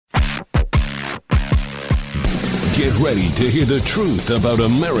Get ready to hear the truth about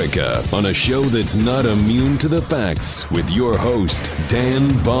America on a show that's not immune to the facts with your host, Dan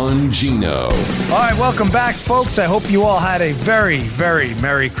Bongino. All right, welcome back, folks. I hope you all had a very, very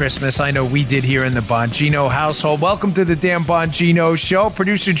Merry Christmas. I know we did here in the Bongino household. Welcome to the Dan Bongino Show.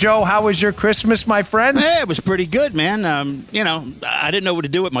 Producer Joe, how was your Christmas, my friend? Hey, it was pretty good, man. I didn't know what to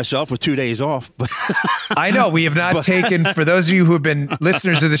do with myself with 2 days off. I know. We have not taken, for those of you who have been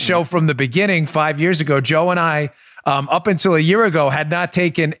listeners of the show from the beginning, 5 years ago, Joe and I, up until a year ago, had not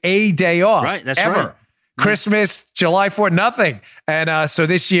taken a day off. Right, that's ever. right. Christmas, July 4th, nothing. And so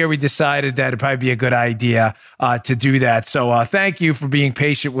this year we decided that it'd probably be a good idea to do that. So thank you for being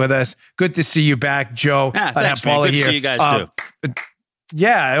patient with us. Good to see you back, Joe. Thanks, man. Good to see you guys, too.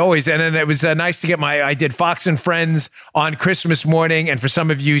 Yeah, always. And then it was nice to get I did Fox and Friends on Christmas morning. And for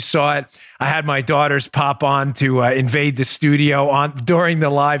some of you saw it, I had my daughters pop on to invade the studio during the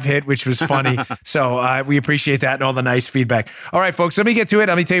live hit, which was funny. So we appreciate that and all the nice feedback. All right, folks, let me get to it.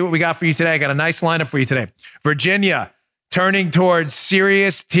 Let me tell you what we got for you today. I got a nice lineup for you today. Virginia turning towards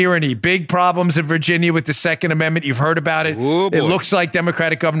serious tyranny. Big problems in Virginia with the Second Amendment. You've heard about it. Ooh, it looks like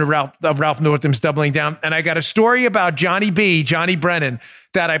Democratic Governor Ralph Northam's doubling down. And I got a story about Johnny Brennan,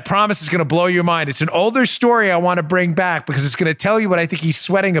 that I promise is going to blow your mind. It's an older story I want to bring back because it's going to tell you what I think he's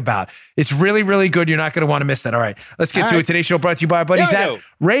sweating about. It's really, really good. You're not going to want to miss that. All right, let's get to it. Today's show brought to you by our buddies at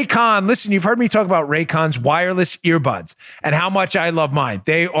Raycon. Listen, you've heard me talk about Raycon's wireless earbuds and how much I love mine.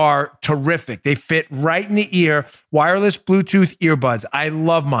 They are terrific. They fit right in the ear. Wireless Bluetooth earbuds. I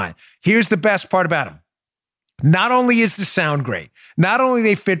love mine. Here's the best part about them. Not only is the sound great, not only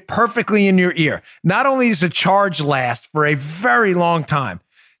they fit perfectly in your ear, not only does the charge last for a very long time,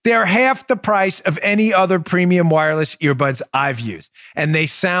 they're half the price of any other premium wireless earbuds I've used, and they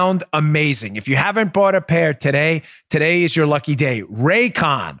sound amazing. If you haven't bought a pair today is your lucky day.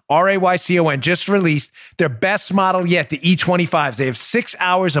 Raycon, R-A-Y-C-O-N, just released their best model yet, the E25s. They have 6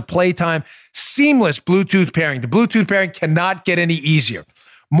 hours of playtime, seamless Bluetooth pairing. The Bluetooth pairing cannot get any easier.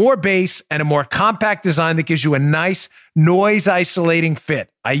 More bass and a more compact design that gives you a nice noise-isolating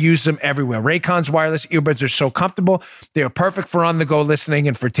fit. I use them everywhere. Raycon's wireless earbuds are so comfortable. They are perfect for on-the-go listening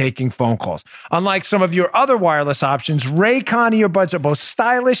and for taking phone calls. Unlike some of your other wireless options, Raycon earbuds are both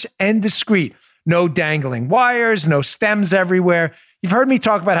stylish and discreet. No dangling wires, no stems everywhere. You've heard me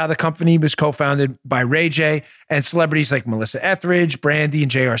talk about how the company was co-founded by Ray J and celebrities like Melissa Etheridge, Brandy,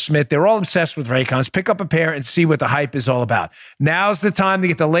 and J.R. Smith. They're all obsessed with Raycons. Pick up a pair and see what the hype is all about. Now's the time to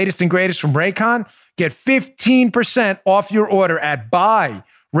get the latest and greatest from Raycon. Get 15% off your order at buyraycon,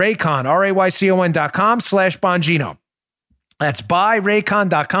 RAYCON.com/Bongino. That's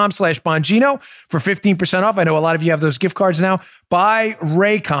buyraycon.com/Bongino for 15% off. I know a lot of you have those gift cards now.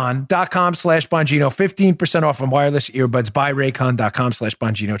 Buyraycon.com/Bongino, 15% off on wireless earbuds.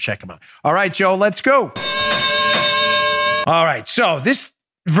 Buyraycon.com/Bongino. Check them out. All right, Joe, let's go. All right, so this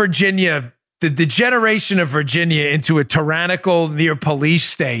Virginia, the degeneration of Virginia into a tyrannical near police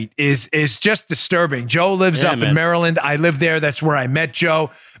state is just disturbing. Joe lives up in Maryland. I live there. That's where I met Joe.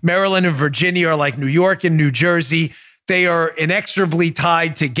 Maryland and Virginia are like New York and New Jersey. They are inexorably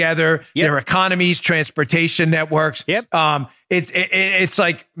tied together. Yep. Their economies, transportation networks. Yep. It's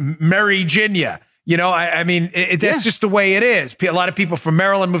like Mary-Ginia. You know, I mean, that's just the way it is. A lot of people from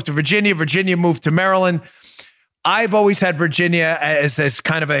Maryland moved to Virginia. Virginia moved to Maryland. I've always had Virginia as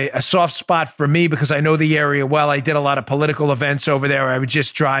kind of a soft spot for me because I know the area well. I did a lot of political events over there. I would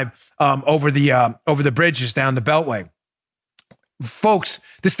just drive over the bridges down the Beltway. Folks,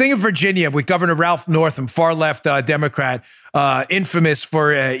 this thing in Virginia with Governor Ralph Northam, far-left Democrat, infamous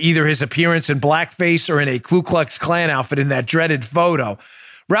for either his appearance in blackface or in a Ku Klux Klan outfit in that dreaded photo.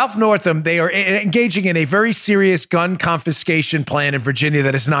 Ralph Northam, they are engaging in a very serious gun confiscation plan in Virginia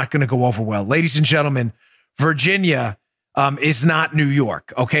that is not going to go over well. Ladies and gentlemen, Virginia is not New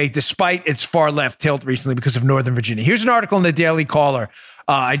York, okay, despite its far-left tilt recently because of Northern Virginia. Here's an article in the Daily Caller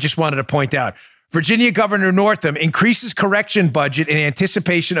I just wanted to point out. Virginia Governor Northam increases correction budget in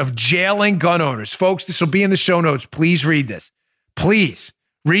anticipation of jailing gun owners. Folks, this will be in the show notes. Please read this. Please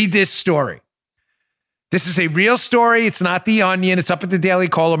read this story. This is a real story. It's not The Onion. It's up at the Daily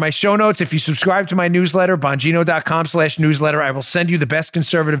Caller. My show notes, if you subscribe to my newsletter, Bongino.com/newsletter, I will send you the best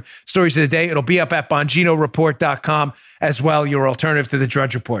conservative stories of the day. It'll be up at BonginoReport.com as well, your alternative to the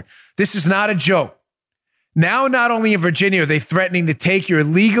Drudge Report. This is not a joke. Now, not only in Virginia are they threatening to take your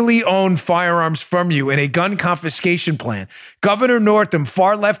legally owned firearms from you in a gun confiscation plan, Governor Northam,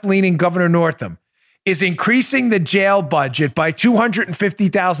 far left-leaning Governor Northam, is increasing the jail budget by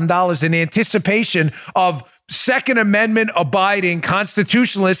 $250,000 in anticipation of Second Amendment abiding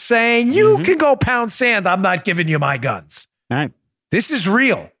constitutionalists saying, you can go pound sand. I'm not giving you my guns. All right. This is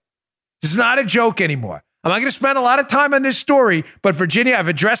real. This is not a joke anymore. I'm not going to spend a lot of time on this story, but Virginia, I've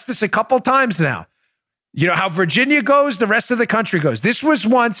addressed this a couple times now. You know how Virginia goes, the rest of the country goes. This was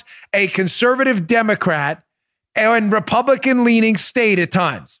once a conservative Democrat and Republican-leaning state at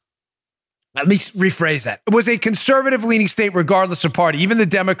times. Let me rephrase that. It was a conservative-leaning state regardless of party. Even the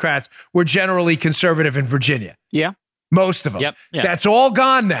Democrats were generally conservative in Virginia. Yeah. Most of them. Yep. That's all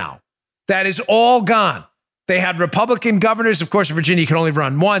gone now. That is all gone. They had Republican governors. Of course, Virginia can only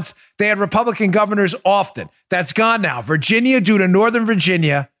run once. They had Republican governors often. That's gone now. Virginia, due to Northern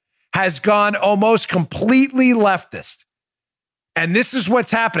Virginia, has gone almost completely leftist. And this is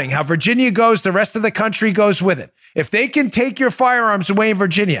what's happening. How Virginia goes, the rest of the country goes with it. If they can take your firearms away in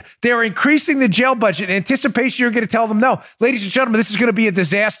Virginia, they're increasing the jail budget in anticipation you're going to tell them no. Ladies and gentlemen, this is going to be a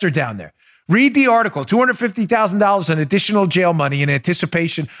disaster down there. Read the article, $250,000 in additional jail money in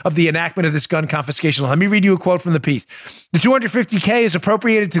anticipation of the enactment of this gun confiscation law. Let me read you a quote from the piece. The $250K is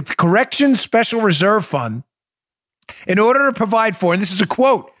appropriated to the Corrections Special Reserve Fund in order to provide for, and this is a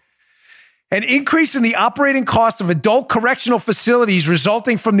quote, an increase in the operating cost of adult correctional facilities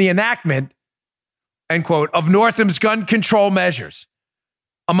resulting from the enactment, end quote, of Northam's gun control measures.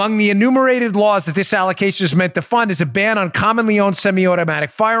 Among the enumerated laws that this allocation is meant to fund is a ban on commonly owned semi-automatic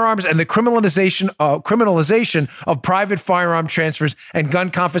firearms and the criminalization of private firearm transfers and gun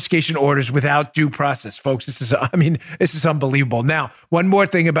confiscation orders without due process. Folks, this is unbelievable. Now, one more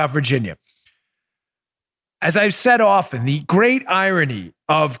thing about Virginia. As I've said often, the great irony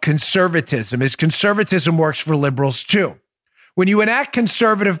of conservatism is conservatism works for liberals too. When you enact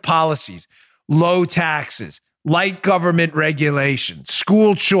conservative policies, low taxes, light government regulation,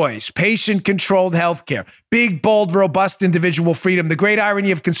 school choice, patient-controlled healthcare, big, bold, robust individual freedom. The great irony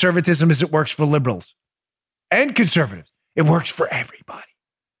of conservatism is it works for liberals and conservatives. It works for everybody.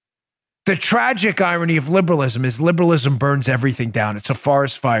 The tragic irony of liberalism is liberalism burns everything down. It's a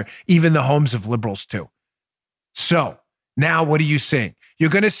forest fire, even the homes of liberals too. So now what are you seeing? You're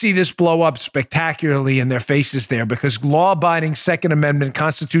going to see this blow up spectacularly in their faces there because law-abiding Second Amendment,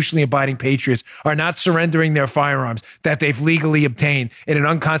 constitutionally abiding patriots are not surrendering their firearms that they've legally obtained in an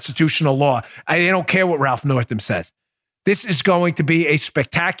unconstitutional law. They don't care what Ralph Northam says. This is going to be a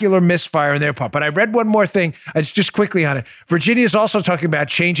spectacular misfire on their part. But I read one more thing, just quickly on it. Virginia is also talking about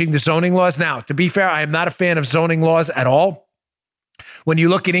changing the zoning laws. Now, to be fair, I am not a fan of zoning laws at all. When you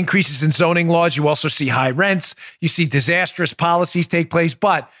look at increases in zoning laws, you also see high rents. You see disastrous policies take place.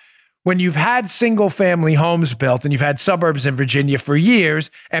 But when you've had single-family homes built and you've had suburbs in Virginia for years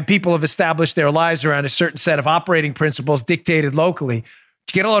and people have established their lives around a certain set of operating principles dictated locally,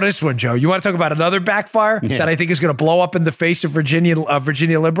 get a load of this one, Joe. You want to talk about another backfire that I think is going to blow up in the face of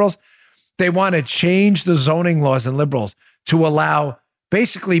Virginia liberals? They want to change the zoning laws and liberals to allow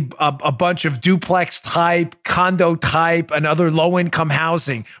basically a bunch of duplex type, condo type, and other low-income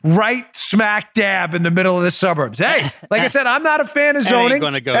housing right smack dab in the middle of the suburbs. Hey, like I said, I'm not a fan of zoning. Ain't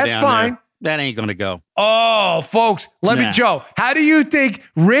gonna go That's down fine. There. That ain't going to go. Oh, folks, Joe, how do you think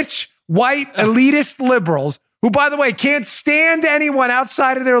rich, white, elitist liberals, who, by the way, can't stand anyone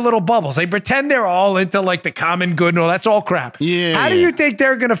outside of their little bubbles, they pretend they're all into like the common good and all, that's all crap. Yeah. How do you think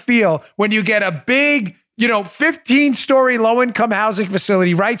they're going to feel when you get a big 15-story low-income housing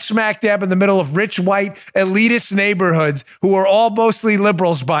facility right smack dab in the middle of rich, white, elitist neighborhoods who are all mostly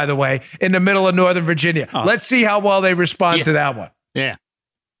liberals, by the way, in the middle of Northern Virginia? Oh. Let's see how well they respond to that one. Yeah.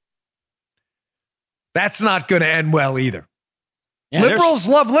 That's not going to end well either. Yeah, liberals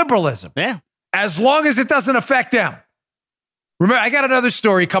love liberalism. Yeah. As long as it doesn't affect them. Remember, I got another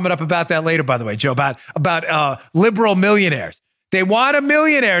story coming up about that later, by the way, Joe, about liberal millionaires. They want a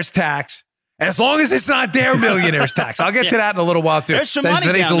millionaire's tax. As long as it's not their millionaire's tax. I'll get to that in a little while, too. There's some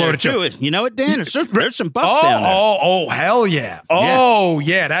money down there, too. You know what, Dan? There's some bucks down there. Oh, hell yeah. Oh,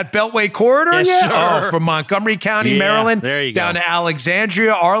 yeah. That Beltway corridor, yes, sir. Oh, from Montgomery County, Maryland, there you down go. to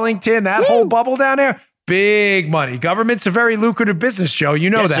Alexandria, Arlington, that whole bubble down there. Big money. Government's a very lucrative business, Joe.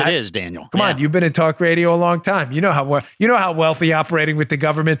 You know that. Yes, it is, Daniel. Come on, you've been in talk radio a long time. You know how wealthy operating with the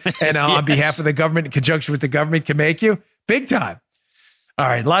government and on behalf of the government in conjunction with the government can make you. Big time. All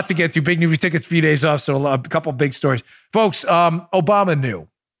right, a lot to get to. Big news. We took a few days off, so a couple big stories. Folks, Obama knew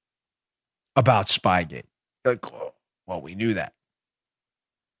about Spygate. Well, we knew that.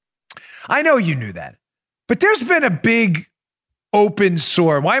 I know you knew that. But there's been a big open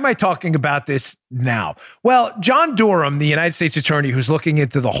sore. Why am I talking about this now? Well, John Durham, the United States attorney who's looking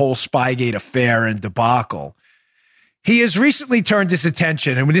into the whole Spygate affair and debacle, he has recently turned his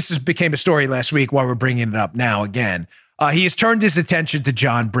attention, and this became a story last week while we're bringing it up now again, he has turned his attention to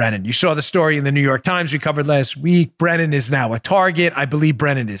John Brennan. You saw the story in the New York Times we covered last week. Brennan is now a target. I believe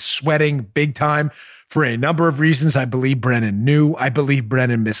Brennan is sweating big time For a number of reasons, I believe Brennan knew. I believe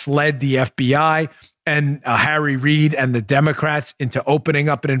Brennan misled the FBI and Harry Reid and the Democrats into opening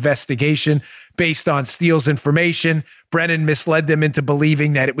up an investigation based on Steele's information. Brennan misled them into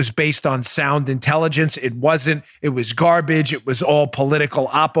believing that it was based on sound intelligence. It wasn't. It was garbage. It was all political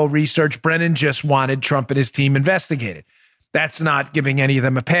oppo research. Brennan just wanted Trump and his team investigated. That's not giving any of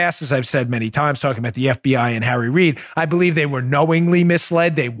them a pass, as I've said many times, talking about the FBI and Harry Reid. I believe they were knowingly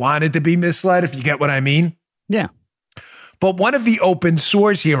misled. They wanted to be misled, if you get what I mean. Yeah. But one of the open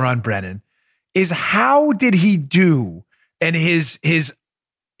sores here on Brennan is how did he do and his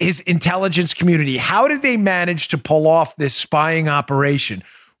intelligence community, how did they manage to pull off this spying operation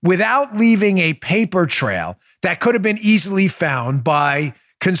without leaving a paper trail that could have been easily found by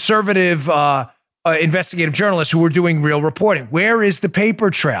conservative investigative journalists who were doing real reporting? Where is the paper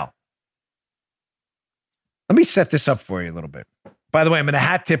trail? Let me set this up for you a little bit. By the way, I'm going to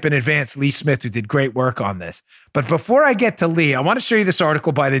hat tip in advance Lee Smith, who did great work on this. But before I get to Lee, I want to show you this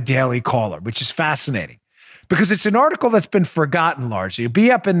article by the Daily Caller, which is fascinating because it's an article that's been forgotten largely. It'll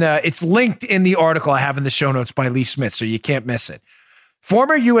be up in it's linked in the article I have in the show notes by Lee Smith, so you can't miss it.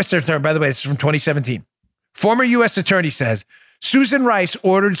 Former U.S. Attorney, by the way, this is from 2017. Former U.S. Attorney says, Susan Rice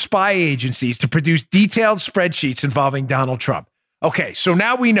ordered spy agencies to produce detailed spreadsheets involving Donald Trump. Okay, so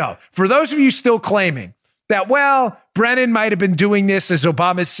now we know. For those of you still claiming that, well, Brennan might have been doing this as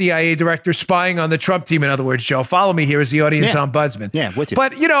Obama's CIA director, spying on the Trump team. In other words, Joe, follow me here as the audience ombudsman. Yeah, with you.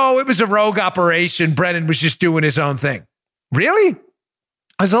 But, it was a rogue operation. Brennan was just doing his own thing. Really?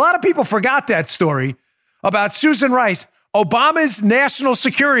 Because a lot of people forgot that story about Susan Rice, Obama's national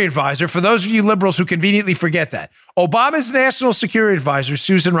security advisor. For those of you liberals who conveniently forget that, Obama's national security advisor,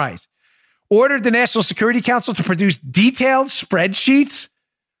 Susan Rice, ordered the National Security Council to produce detailed spreadsheets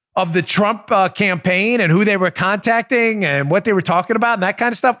of the Trump campaign and who they were contacting and what they were talking about and that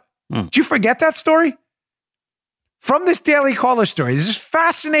kind of stuff. Did you forget that story? From this Daily Caller story, there's this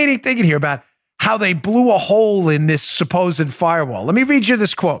fascinating thing in here about how they blew a hole in this supposed firewall. Let me read you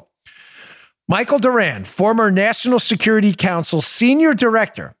this quote. Michael Duran, former National Security Council senior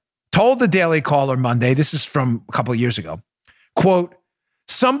director, told the Daily Caller Monday, this is from a couple of years ago, quote,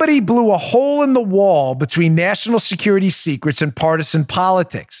 somebody blew a hole in the wall between national security secrets and partisan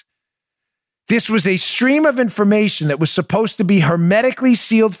politics. This was a stream of information that was supposed to be hermetically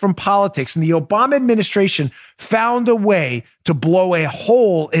sealed from politics, and the Obama administration found a way to blow a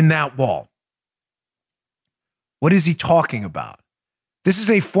hole in that wall. What is he talking about? This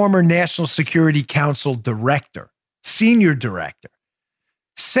is a former National Security Council director, senior director,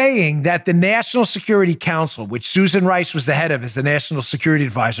 saying that the National Security Council, which Susan Rice was the head of as the National Security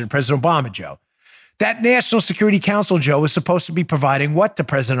Advisor to President Obama, Joe, that National Security Council, Joe, was supposed to be providing what to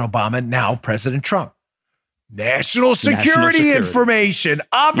President Obama, now President Trump? National security information,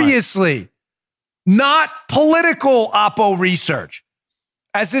 obviously, not political oppo research.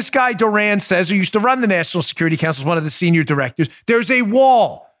 As this guy Duran says, who used to run the National Security Council, is one of the senior directors, there's a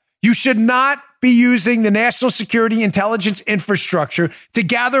wall. You should not be using the national security intelligence infrastructure to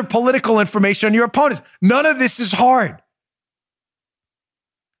gather political information on your opponents. None of this is hard.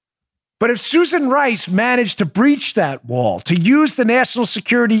 But if Susan Rice managed to breach that wall, to use the National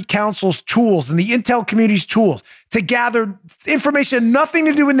Security Council's tools and the intel community's tools to gather information, nothing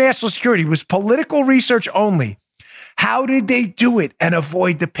to do with national security, it was political research only, how did they do it and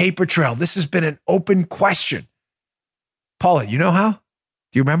avoid the paper trail? This has been an open question. Paula, you know how?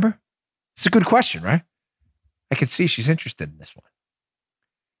 Do you remember? It's a good question, right? I can see she's interested in this one.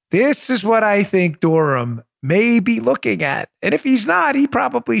 This is what I think Durham may be looking at. And if he's not, he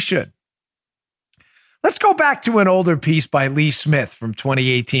probably should. Let's go back to an older piece by Lee Smith from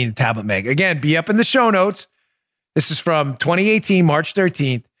 2018 in Tablet Mag. Again, be up in the show notes. This is from 2018, March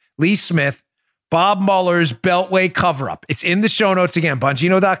 13th. Lee Smith, Bob Mueller's Beltway cover-up. It's in the show notes again,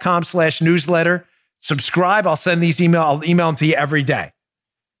 bongino.com/newsletter. Subscribe. I'll send these I'll email them to you every day.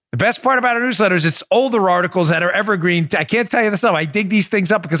 The best part about our newsletter is it's older articles that are evergreen. I can't tell you this stuff. I dig these things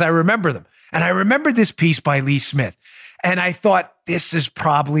up because I remember them. And I remembered this piece by Lee Smith. And I thought, this is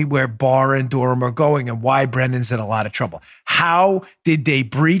probably where Barr and Durham are going and why Brennan's in a lot of trouble. How did they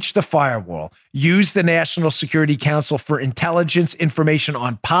breach the firewall, use the National Security Council for intelligence information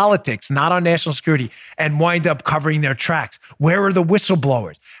on politics, not on national security, and wind up covering their tracks? Where are the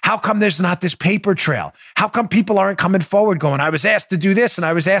whistleblowers? How come there's not this paper trail? How come people aren't coming forward going, I was asked to do this and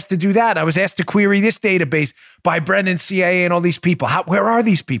I was asked to do that. I was asked to query this database by Brennan, CIA, and all these people. Where are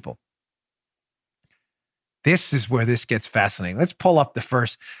these people? This is where this gets fascinating. Let's pull up the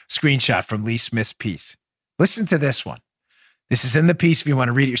first screenshot from Lee Smith's piece. Listen to this one. This is in the piece. If you want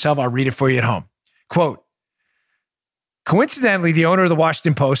to read it yourself, I'll read it for you at home. Quote, Coincidentally, the owner of the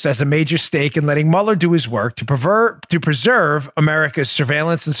Washington Post has a major stake in letting Mueller do his work to preserve America's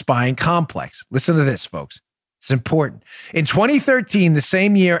surveillance and spying complex. Listen to this, folks. It's important. In 2013, the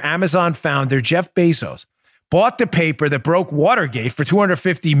same year, Amazon founder Jeff Bezos bought the paper that broke Watergate for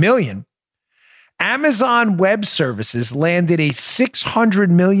 $250 million. Amazon Web Services landed a $600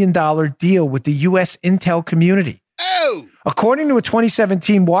 million deal with the U.S. intel community. Oh! According to a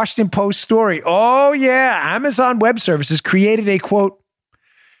 2017 Washington Post story, Amazon Web Services created a, quote,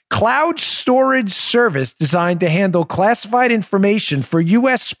 cloud storage service designed to handle classified information for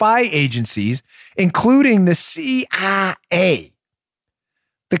U.S. spy agencies, including the CIA.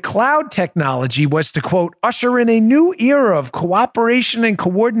 The cloud technology was to, quote, usher in a new era of cooperation and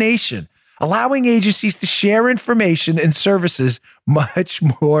coordination, allowing agencies to share information and services much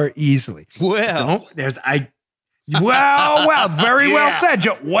more easily. Well, very well said,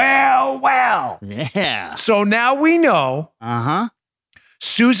 Joe. Well. Yeah. So now we know.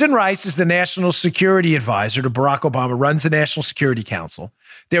 Susan Rice is the national security advisor to Barack Obama, runs the National Security Council.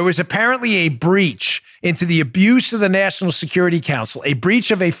 There was apparently a breach into the abuse of the National Security Council, a breach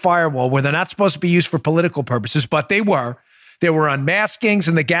of a firewall where they're not supposed to be used for political purposes, but they were. There were unmaskings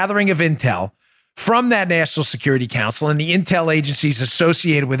and the gathering of intel from that National Security Council and the intel agencies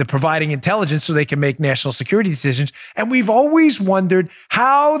associated with it, providing intelligence so they can make national security decisions. And we've always wondered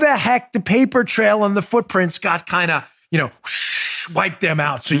how the heck the paper trail and the footprints got kind of, wiped them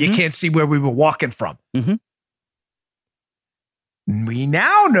out so you can't see where we were walking from. We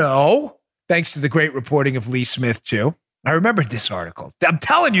now know, thanks to the great reporting of Lee Smith, too. I remembered this article. I'm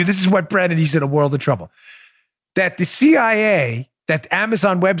telling you, this is what Brennan, he's in a world of trouble. That the CIA, that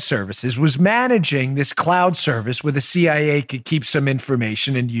Amazon Web Services was managing this cloud service where the CIA could keep some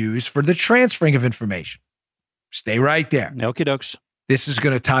information and use for the transferring of information. Stay right there. Okie dokes. This is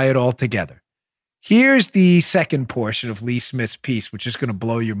going to tie it all together. Here's the second portion of Lee Smith's piece, which is going to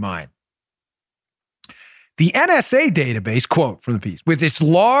blow your mind. The NSA database, quote from the piece, with its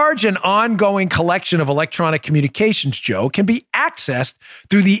large and ongoing collection of electronic communications, Joe, can be accessed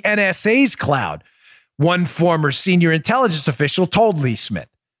through the NSA's cloud, one former senior intelligence official told Lee Smith.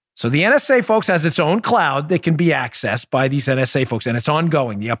 So the NSA, folks, has its own cloud that can be accessed by these NSA folks, and it's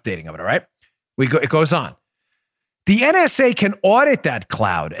ongoing, the updating of it, all right? It goes on. The NSA can audit that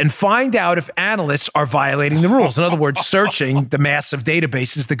cloud and find out if analysts are violating the rules. In other words, searching the massive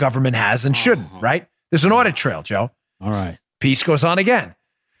databases the government has and shouldn't, right? There's an audit trail, Joe. All right. Piece goes on again.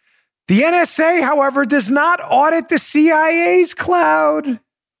 The NSA, however, does not audit the CIA's cloud,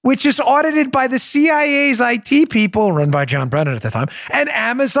 which is audited by the CIA's IT people, run by John Brennan at the time, and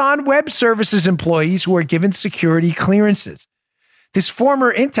Amazon Web Services employees who are given security clearances. This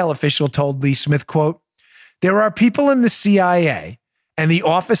former intel official told Lee Smith, quote, there are people in the CIA and the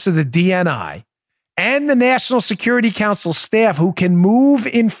Office of the DNI and the National Security Council staff who can move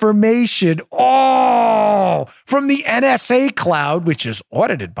information from the NSA cloud, which is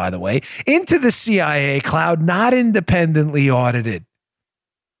audited, by the way, into the CIA cloud, not independently audited.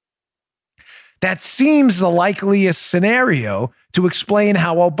 That seems the likeliest scenario to explain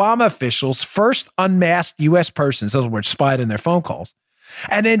how Obama officials first unmasked U.S. persons, in other words, spied in their phone calls,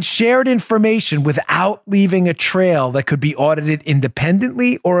 and then shared information without leaving a trail that could be audited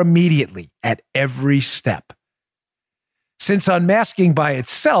independently or immediately at every step. Since unmasking by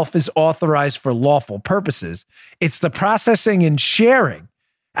itself is authorized for lawful purposes, it's the processing and sharing,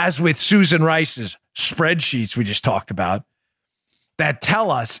 as with Susan Rice's spreadsheets we just talked about, that tell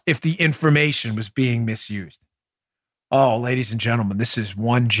us if the information was being misused. Oh, ladies and gentlemen, this is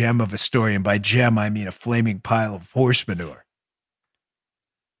one gem of a story, and by gem, I mean a flaming pile of horse manure.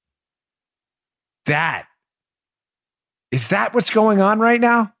 Is that what's going on right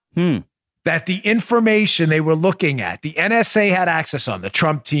now? That the information they were looking at, the NSA had access on, the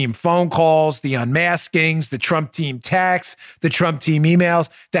Trump team phone calls, the unmaskings, the Trump team texts, the Trump team emails,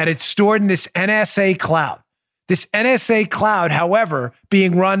 that it's stored in this NSA cloud. This NSA cloud, however,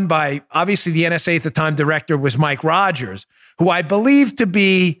 being run by, obviously the NSA at the time director was Mike Rogers, who I believe to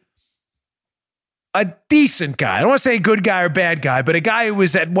be a decent guy. I don't want to say a good guy or bad guy, but a guy who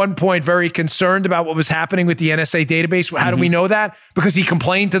was at one point very concerned about what was happening with the NSA database. How do we know that? Because he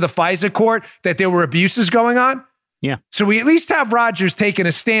complained to the FISA court that there were abuses going on? Yeah. So we at least have Rogers taking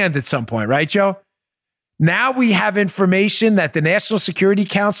a stand at some point, right, Joe? Now we have information that the National Security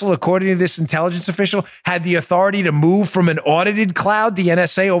Council, according to this intelligence official, had the authority to move from an audited cloud, the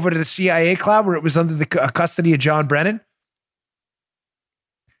NSA, over to the CIA cloud where it was under the custody of John Brennan.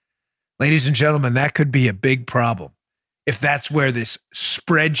 Ladies and gentlemen, that could be a big problem if that's where this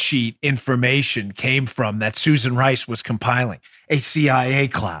spreadsheet information came from that Susan Rice was compiling, a CIA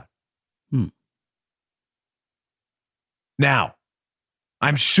cloud. Now,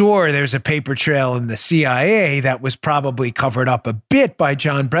 I'm sure there's a paper trail in the CIA that was probably covered up a bit by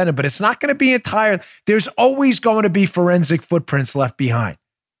John Brennan, but it's not going to be entire. There's always going to be forensic footprints left behind.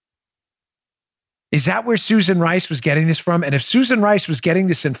 Is that where Susan Rice was getting this from? And if Susan Rice was getting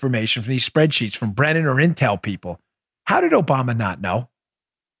this information from these spreadsheets from Brennan or Intel people, how did Obama not know?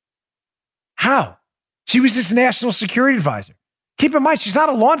 How? She was his national security advisor. Keep in mind, she's not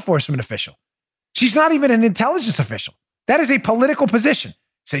a law enforcement official. She's not even an intelligence official. That is a political position.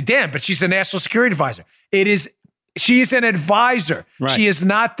 Say, Dan, but she's a national security advisor. She is an advisor. Right. She is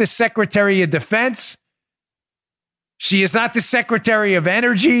not the Secretary of Defense. She is not the Secretary of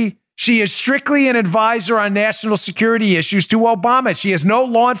Energy. She is strictly an advisor on national security issues to Obama. She has no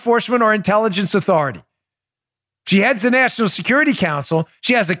law enforcement or intelligence authority. She heads the National Security Council.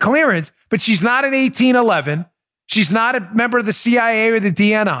 She has a clearance, but she's not an 1811. She's not a member of the CIA or the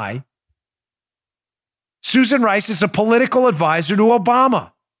DNI. Susan Rice is a political advisor to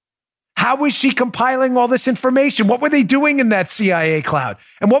Obama. How is she compiling all this information? What were they doing in that CIA cloud?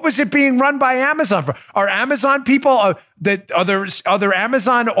 And what was it being run by Amazon for? Are Amazon people, are there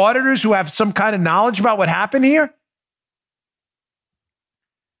Amazon auditors who have some kind of knowledge about what happened here?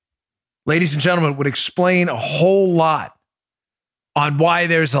 Ladies and gentlemen, it would explain a whole lot on why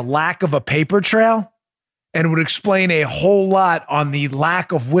there's a lack of a paper trail, and it would explain a whole lot on the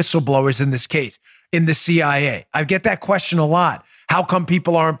lack of whistleblowers in this case. In the CIA. I get that question a lot. How come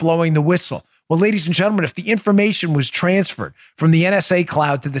people aren't blowing the whistle? Well, ladies and gentlemen, if the information was transferred from the NSA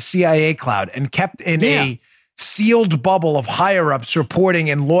cloud to the CIA cloud and kept in a sealed bubble of higher-ups reporting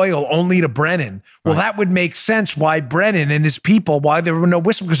and loyal only to Brennan, well, that would make sense why Brennan and his people, why there were no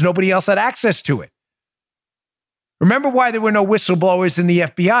whistleblowers, because nobody else had access to it. Remember why there were no whistleblowers in the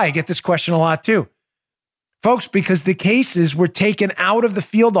FBI? I get this question a lot too. Folks, because the cases were taken out of the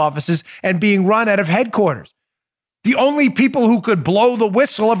field offices and being run out of headquarters. The only people who could blow the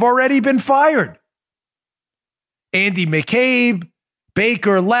whistle have already been fired. Andy McCabe,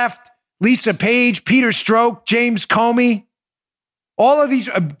 Baker left, Lisa Page, Peter Strzok, James Comey, all of these,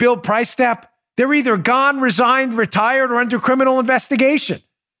 Bill Priestap, they're either gone, resigned, retired, or under criminal investigation.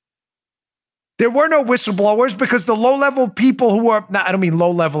 There were no whistleblowers because the low-level people who are, I don't mean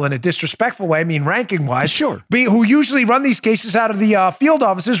low-level in a disrespectful way, I mean ranking-wise, sure, who usually run these cases out of the field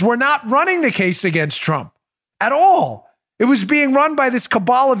offices, were not running the case against Trump at all. It was being run by this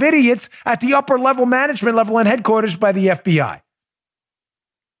cabal of idiots at the upper-level management level and headquarters by the FBI.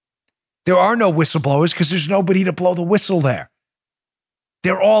 There are no whistleblowers because there's nobody to blow the whistle there.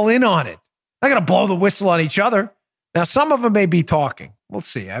 They're all in on it. They're not going to blow the whistle on each other. Now, some of them may be talking. We'll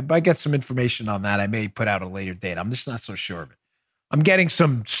see. I get some information on that. I may put out a later date. I'm just not so sure of it. I'm getting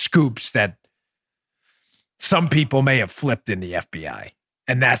some scoops that some people may have flipped in the FBI,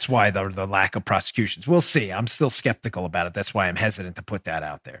 and that's why the lack of prosecutions. We'll see. I'm still skeptical about it. That's why I'm hesitant to put that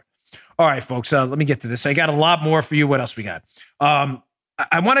out there. All right, folks, let me get to this. I got a lot more for you. What else we got? I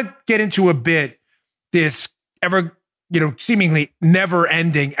want to get into a bit this seemingly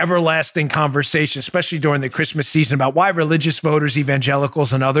never-ending, everlasting conversation, especially during the Christmas season, about why religious voters,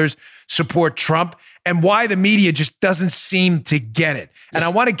 evangelicals, and others support Trump, and why the media just doesn't seem to get it. And I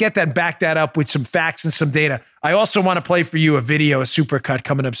want to get that, back that up with some facts and some data. I also want to play for you a video, a supercut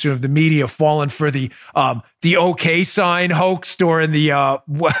coming up soon of the media falling for the OK sign hoax during the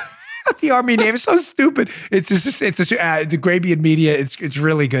the Army Navy. It's so stupid. It's the Grabian media. It's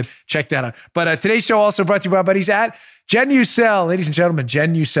really good. Check that out. But today's show also brought to you by our buddies at GenuCell. Ladies and gentlemen,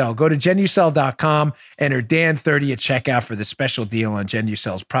 GenuCell. Go to GenuCell.com, enter Dan30 at checkout for the special deal on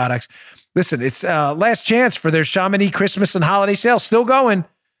GenuCell's products. Listen, it's last chance for their Chamonix Christmas and holiday sale. Still going.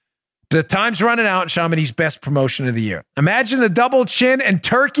 The time's running out. Chamonix's best promotion of the year. Imagine the double chin and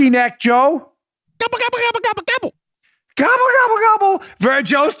turkey neck, Joe. Gobble, gobble, gobble, gobble, gobble. Gobble, gobble, gobble.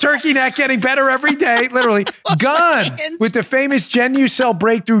 Joe's turkey neck getting better every day, literally. Gone with the famous GenuCell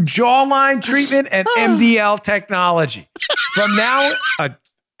breakthrough jawline treatment and MDL technology. From now,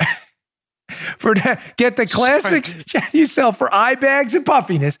 get the classic GenuCell for eye bags and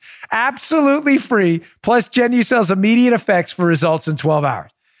puffiness, absolutely free, plus GenuCell's immediate effects for results in 12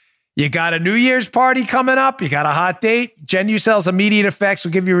 hours. You got a New Year's party coming up. You got a hot date. GenuCell's immediate effects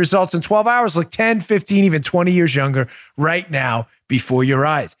will give you results in 12 hours, like 10, 15, even 20 years younger right now before your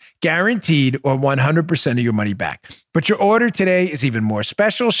eyes. Guaranteed, or 100% of your money back. But your order today is even more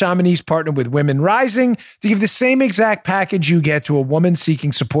special. Chamonix partnered with Women Rising to give the same exact package you get to a woman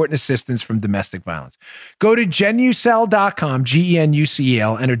seeking support and assistance from domestic violence. Go to GenuCell.com,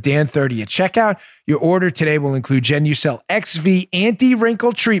 GenuCell, enter Dan30 at checkout. Your order today will include GenuCell XV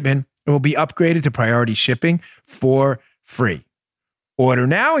anti-wrinkle treatment and will be upgraded to priority shipping for free. Order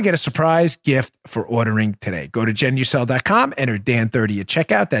now and get a surprise gift for ordering today. Go to genucell.com, enter Dan30 at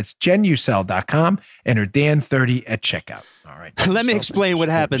checkout. That's genucell.com, enter Dan30 at checkout. All right. Let me explain what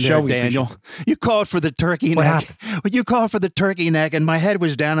happened there, Daniel. You called for the turkey neck. You called for the turkey neck, and my head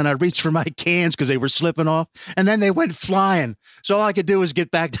was down, and I reached for my cans because they were slipping off, and then they went flying. So all I could do was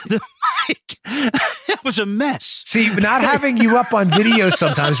get back to the mic. It was a mess. See, not having you up on video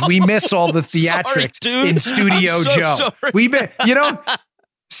sometimes, we miss all the theatrics in Studio Joe. Sorry.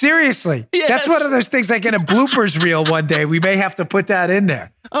 Seriously, yes. That's one of those things like in a bloopers reel one day. We may have to put that in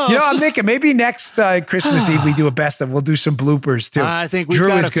there. I'm thinking maybe next Christmas Eve we do a best of. We'll do some bloopers too. I think we've Drew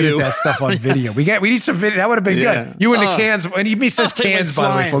got is good at that stuff on video. We need some video. That would have been good. You and the cans. When he says cans,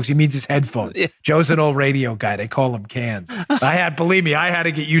 by the way, folks, he means his headphones. Yeah. Joe's an old radio guy. They call him cans. Believe me, I had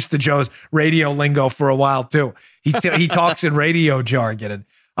to get used to Joe's radio lingo for a while too. He talks in radio jargon, and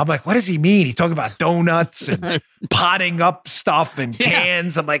I'm like, what does he mean? He's talking about donuts and potting up stuff and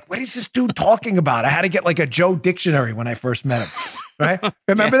cans. I'm like, what is this dude talking about? I had to get like a Joe dictionary when I first met him. Right?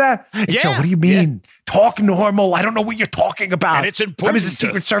 Remember that? Hey, Joe, what do you mean? Talk normal. I don't know what you're talking about. And it's important. I was a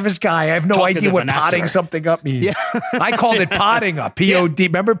Secret Service guy. I have no idea what potting something up means. Yeah. I called it potting up. P-O-D.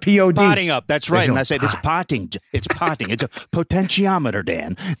 Remember P-O-D? Potting up. That's right. And I said, it's potting. It's potting. It's a potentiometer,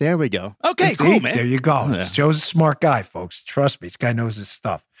 Dan. There we go. Okay, cool, man. There you go. Yeah. Joe's a smart guy, folks. Trust me. This guy knows his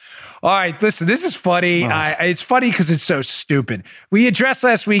stuff. All right, listen, this is funny. It's funny because it's so stupid. We addressed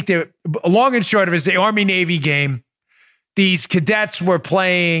last week, long and short of it, is the Army-Navy game. These cadets were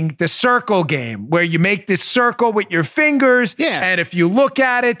playing the circle game where you make this circle with your fingers. Yeah. And if you look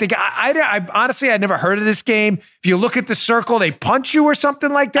at it, I honestly, I'd never heard of this game. If you look at the circle, they punch you or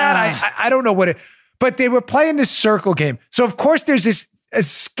something like that. I don't know but they were playing this circle game. So of course there's a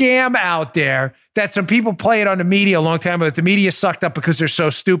scam out there that some people play it on the media a long time ago, but the media sucked up because they're so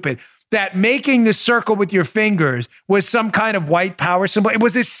stupid. That making the circle with your fingers was some kind of white power symbol. It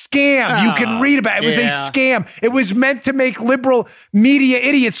was a scam. You can read about it. It was a scam. It was meant to make liberal media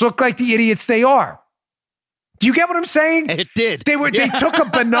idiots look like the idiots they are. Do you get what I'm saying? It did. They took a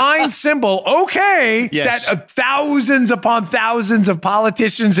benign symbol, that thousands upon thousands of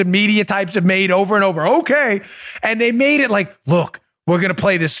politicians and media types have made over and over, and they made it like, look, we're going to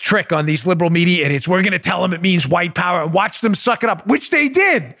play this trick on these liberal media idiots. We're going to tell them it means white power and watch them suck it up, which they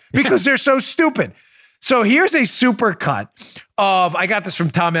did because they're so stupid. So here's a super cut of, I got this from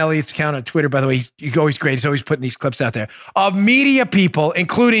Tom Elliott's account on Twitter, by the way. He's always great. He's always putting these clips out there of media people,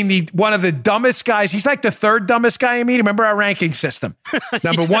 including one of the dumbest guys. He's like the third dumbest guy in media. Remember our ranking system.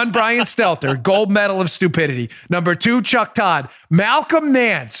 Number 1, Brian Stelter, gold medal of stupidity. Number 2, Chuck Todd. Malcolm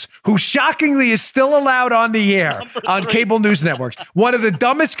Nance, who shockingly is still allowed on the air on cable news networks. One of the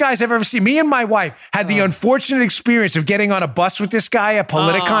dumbest guys I've ever seen. Me and my wife had the unfortunate experience of getting on a bus with this guy at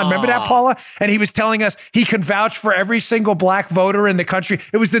Politicon. Remember that, Paula? And he was telling us he can vouch for every single black voter in the country.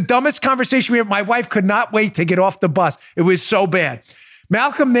 It was the dumbest conversation we had. My wife could not wait to get off the bus. It was so bad.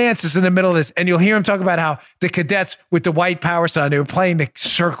 Malcolm Nance is in the middle of this, and you'll hear him talk about how the cadets with the white power sign, they were playing the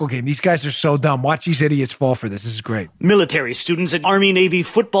circle game. These guys are so dumb. Watch these idiots fall for this. This is great. Military students at Army-Navy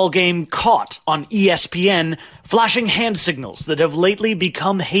football game caught on ESPN flashing hand signals that have lately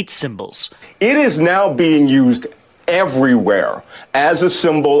become hate symbols. It is now being used everywhere as a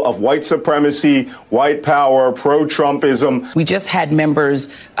symbol of white supremacy, white power, pro-Trumpism. We just had members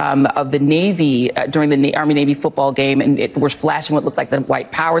of the Navy during the Army-Navy football game, and it was flashing what looked like the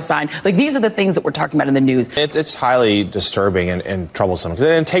white power sign. Like, these are the things that we're talking about in the news. It's highly disturbing and troublesome because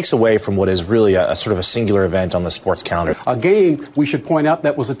it takes away from what is really a sort of a singular event on the sports calendar. A game, we should point out,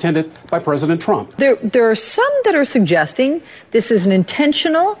 that was attended by President Trump. There are some that are suggesting this is an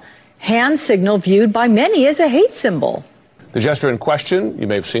intentional hand signal viewed by many as a hate symbol. The gesture in question, you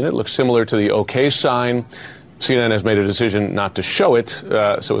may have seen it, looks similar to the OK sign. CNN has made a decision not to show it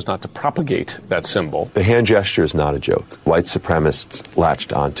so as not to propagate that symbol. The hand gesture is not a joke. White supremacists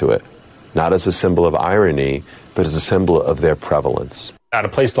latched onto it, not as a symbol of irony, but as a symbol of their prevalence. At a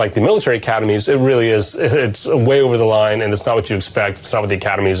place like the military academies, it really is, it's way over the line, and it's not what you expect. It's not what the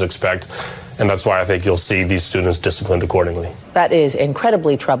academies expect. And that's why I think you'll see these students disciplined accordingly. That is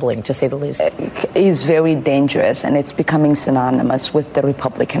incredibly troubling, to say the least. It is very dangerous, and it's becoming synonymous with the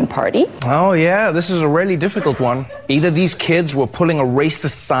Republican Party. Oh, yeah, this is a really difficult one. Either these kids were pulling a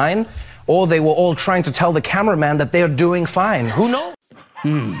racist sign, or they were all trying to tell the cameraman that they're doing fine. Who knows?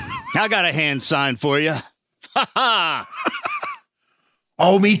 I got a hand sign for you. Ha-ha!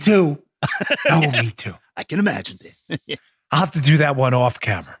 Oh, me too. Oh, me too. I can imagine it. I'll have to do that one off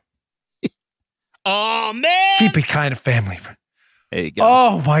camera. Oh, man. Keep it kind of family. There you go.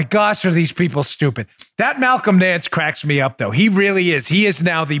 Oh, my gosh, are these people stupid. That Malcolm Nance cracks me up, though. He really is. He is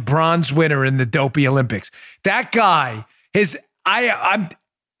now the bronze winner in the Dopey Olympics. That guy, I'm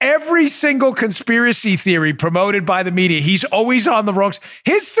every single conspiracy theory promoted by the media, he's always on the wrong.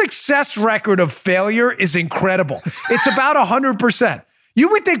 His success record of failure is incredible. It's about 100%. You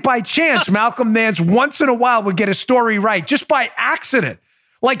would think by chance Malcolm Nance once in a while would get a story right just by accident.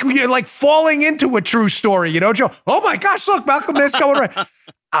 Like falling into a true story, Joe? Oh my gosh, look, Malcolm Nance going right.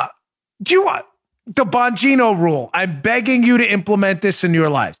 Do you want the Bongino rule? I'm begging you to implement this in your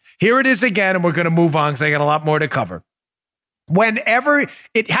lives. Here it is again, and we're going to move on because I got a lot more to cover. Whenever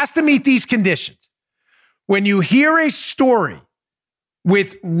it has to meet these conditions, when you hear a story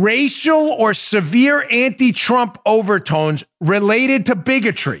with racial or severe anti-Trump overtones related to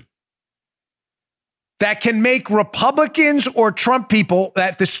bigotry that can make Republicans or Trump people,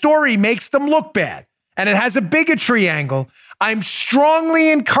 that the story makes them look bad, and it has a bigotry angle, I'm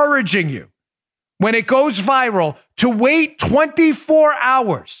strongly encouraging you, when it goes viral, to wait 24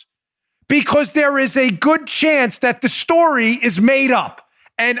 hours because there is a good chance that the story is made up.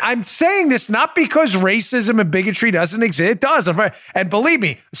 And I'm saying this not because racism and bigotry doesn't exist. It does. And believe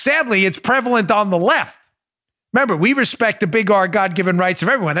me, sadly, it's prevalent on the left. Remember, we respect the big R God-given rights of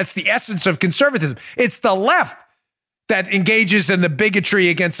everyone. That's the essence of conservatism. It's the left that engages in the bigotry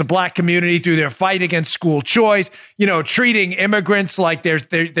against the black community through their fight against school choice, treating immigrants like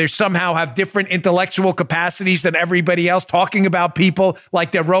they somehow have different intellectual capacities than everybody else, talking about people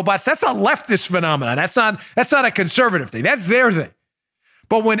like they're robots. That's a leftist phenomenon. That's not a conservative thing. That's their thing.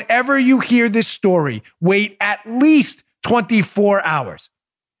 But whenever you hear this story, wait at least 24 hours.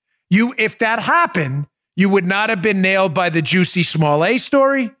 If that happened, you would not have been nailed by the Juicy Smollett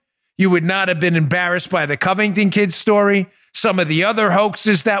story. You would not have been embarrassed by the Covington kids story. Some of the other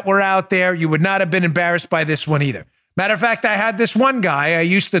hoaxes that were out there, you would not have been embarrassed by this one either. Matter of fact, I had this one guy I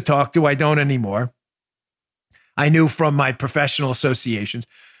used to talk to, I don't anymore. I knew from my professional associations,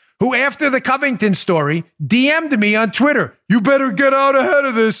 who after the Covington story DM'd me on Twitter. You better get out ahead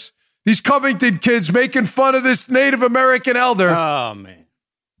of this. These Covington kids making fun of this Native American elder. Oh, man.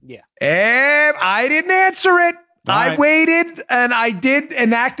 Yeah. And I didn't answer it. I waited, and I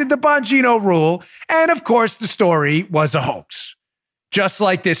enacted the Bongino rule. And, of course, the story was a hoax, just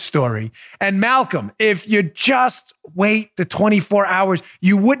like this story. And, Malcolm, if you just wait the 24 hours,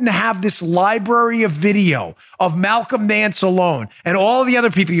 you wouldn't have this library of video of Malcolm Nance alone and all the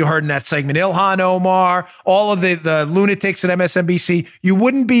other people you heard in that segment, Ilhan Omar, all of the lunatics at MSNBC. You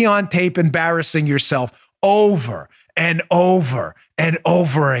wouldn't be on tape embarrassing yourself over and over and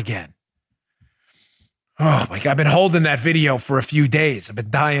over again. Oh my God, I've been holding that video for a few days. I've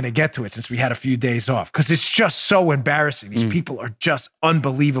been dying to get to it since we had a few days off because it's just so embarrassing. These people are just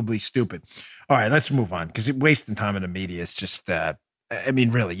unbelievably stupid. All right, let's move on because wasting time in the media is just,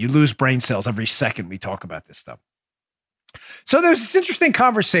 really, you lose brain cells every second we talk about this stuff. So there's this interesting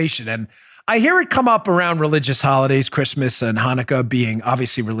conversation, and I hear it come up around religious holidays, Christmas and Hanukkah being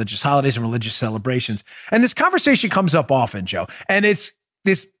obviously religious holidays and religious celebrations. And this conversation comes up often, Joe, and it's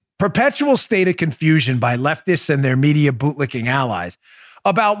this perpetual state of confusion by leftists and their media bootlicking allies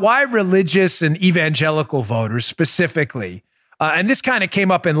about why religious and evangelical voters specifically, and this kind of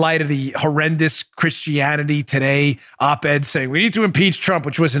came up in light of the horrendous Christianity Today op-ed saying we need to impeach Trump,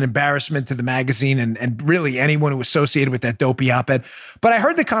 which was an embarrassment to the magazine and really anyone who was associated with that dopey op-ed. But I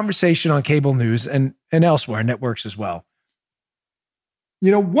heard the conversation on cable news and elsewhere, networks as well.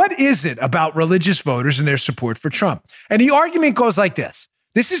 What is it about religious voters and their support for Trump? And the argument goes like this.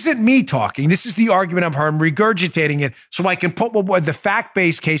 This isn't me talking. This is the argument I've heard. I'm regurgitating it so I can put the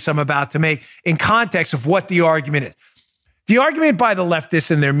fact-based case I'm about to make in context of what the argument is. The argument by the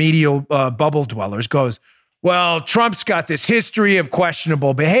leftists and their media bubble dwellers goes, well, Trump's got this history of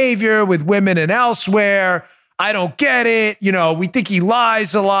questionable behavior with women and elsewhere. I don't get it. We think he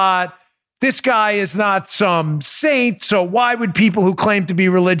lies a lot. This guy is not some saint. So why would people who claim to be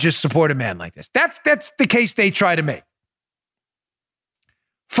religious support a man like this? That's the case they try to make.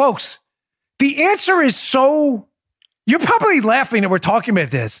 Folks, the answer is you're probably laughing that we're talking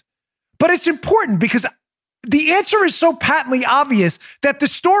about this, but it's important because the answer is so patently obvious that the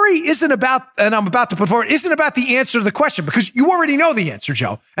story isn't about, and I'm about to put forward, isn't about the answer to the question because you already know the answer,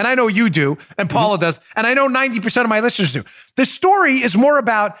 Joe. And I know you do, and Paula does, and I know 90% of my listeners do. The story is more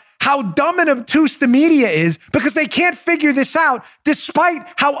about how dumb and obtuse the media is because they can't figure this out despite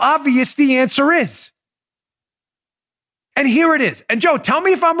how obvious the answer is. And here it is. And Joe, tell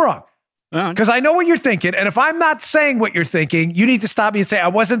me if I'm wrong, because I know what you're thinking. And if I'm not saying what you're thinking, you need to stop me and say, I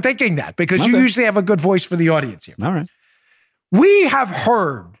wasn't thinking that, because you usually have a good voice for the audience here. All right. We have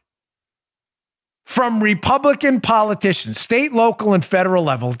heard from Republican politicians, state, local, and federal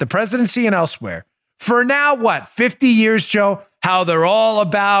level, at the presidency and elsewhere, for now, 50 years, Joe, how they're all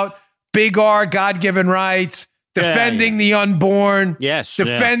about big R, God-given rights. defending the unborn,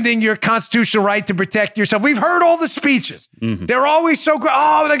 defending your constitutional right to protect yourself. We've heard all the speeches. They're always so great.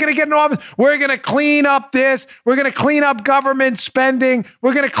 Oh, they're going to get in office. We're going to clean up this. We're going to clean up government spending.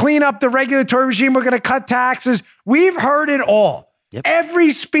 We're going to clean up the regulatory regime. We're going to cut taxes. We've heard it all. Yep.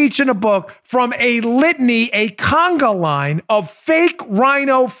 Every speech in a book, from a litany, a conga line of fake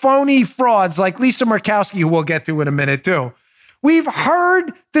rhino phony frauds like Lisa Murkowski, who we'll get to in a minute too. We've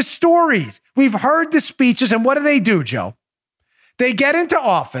heard the stories. We've heard the speeches. And what do, Joe? They get into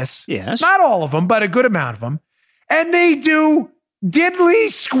office. Yes. Not all of them, but a good amount of them. And they do diddly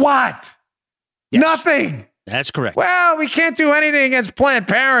squat. Yes. Nothing. That's correct. Well, we can't do anything against Planned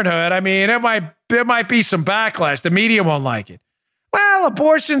Parenthood. I mean, there might be some backlash. The media won't like it. Well,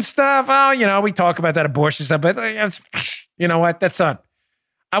 abortion stuff. Oh, we talk about that abortion stuff, but you know what? That's not.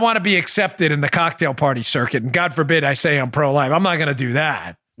 I want to be accepted in the cocktail party circuit, and God forbid I say I'm pro-life. I'm not going to do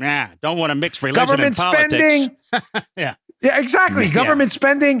that. Nah, don't want to mix religion government and politics. Spending. Yeah, exactly. Government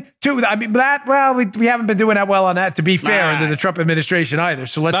spending too. I mean, we haven't been doing that well on that, to be fair, under the Trump administration either.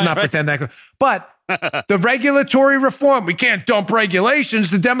 So let's not pretend that. But the regulatory reform, we can't dump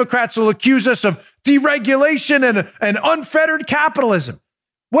regulations. The Democrats will accuse us of deregulation and unfettered capitalism.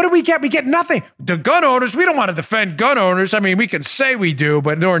 What do we get? We get nothing. The gun owners, we don't want to defend gun owners. I mean, we can say we do,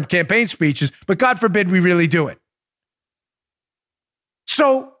 but during campaign speeches, but God forbid we really do it.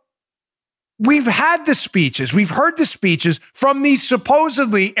 So we've had the speeches. We've heard the speeches from these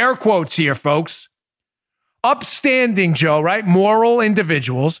supposedly, air quotes here, folks, upstanding, Joe, right? Moral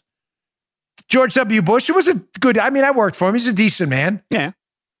individuals. George W. Bush, who was I worked for him. He's a decent man. Yeah.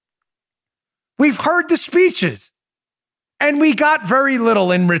 We've heard the speeches, and we got very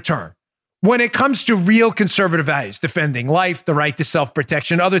little in return when it comes to real conservative values, defending life, the right to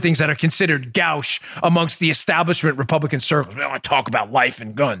self-protection, other things that are considered gauche amongst the establishment Republican circles. We don't want to talk about life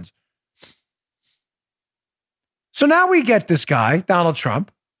and guns. So now we get this guy, Donald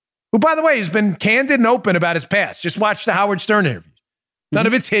Trump, who, by the way, has been candid and open about his past. Just watch the Howard Stern interviews. None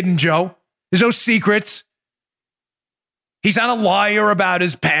of it's hidden, Joe. There's no secrets. He's not a liar about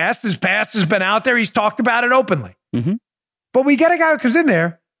his past. His past has been out there. He's talked about it openly. But we get a guy who comes in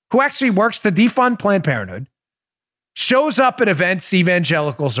there who actually works to defund Planned Parenthood, shows up at events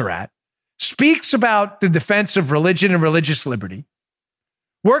evangelicals are at, speaks about the defense of religion and religious liberty,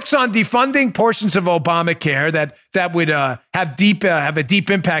 works on defunding portions of Obamacare that would have a deep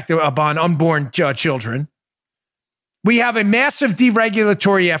impact upon unborn children. We have a massive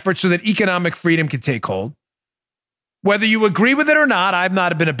deregulatory effort so that economic freedom can take hold. Whether you agree with it or not, I've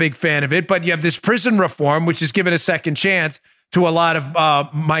not been a big fan of it, but you have this prison reform, which has given a second chance to a lot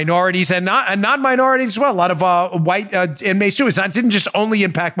of minorities and non-minorities as well. A lot of white inmates too. It didn't just only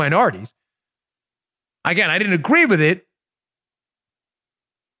impact minorities. Again, I didn't agree with it.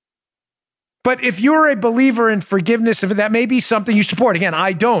 But if you're a believer in forgiveness, if that may be something you support. Again,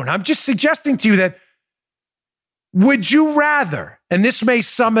 I don't. I'm just suggesting to you that would you rather, and this may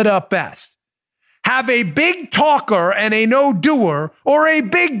sum it up best, have a big talker and a no-doer, or a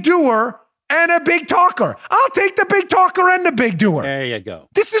big doer and a big talker? I'll take the big talker and the big doer. There you go.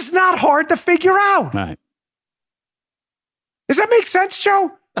 This is not hard to figure out. Right. Does that make sense,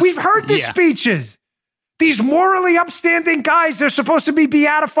 Joe? We've heard the speeches. These morally upstanding guys, they're supposed to be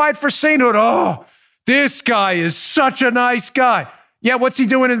beatified for sainthood. Oh, this guy is such a nice guy. Yeah, what's he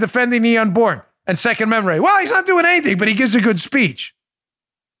doing in defending the unborn and Second Amendment? Well, he's not doing anything, but he gives a good speech.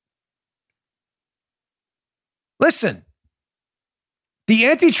 Listen, the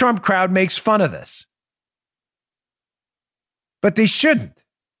anti-Trump crowd makes fun of this, but they shouldn't.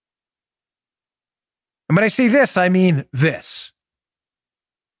 And when I say this, I mean this.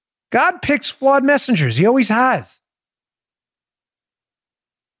 God picks flawed messengers. He always has.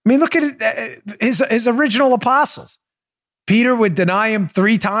 I mean, look at his original apostles. Peter would deny him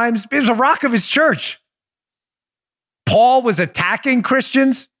 3 times. He was a rock of his church. Paul was attacking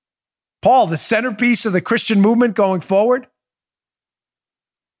Christians. Paul, the centerpiece of the Christian movement going forward.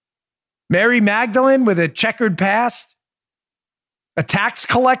 Mary Magdalene with a checkered past. A tax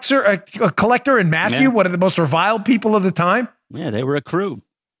collector, a collector in Matthew, one of the most reviled people of the time. Yeah, they were a crew.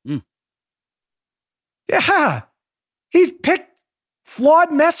 Yeah. He picked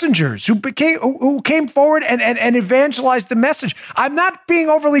flawed messengers who came forward and evangelized the message. I'm not being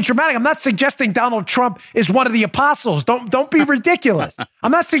overly dramatic. I'm not suggesting Donald Trump is one of the apostles. Don't be ridiculous.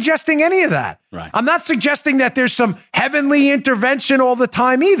 I'm not suggesting any of that. Right. I'm not suggesting that there's some heavenly intervention all the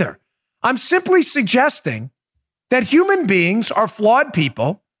time either. I'm simply suggesting that human beings are flawed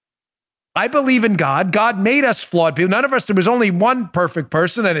people. I believe in God. God made us flawed people. None of us, there was only one perfect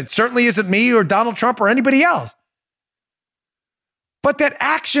person, and it certainly isn't me or Donald Trump or anybody else. But that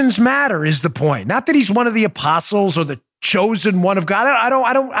actions matter is the point. Not that he's one of the apostles or the chosen one of God.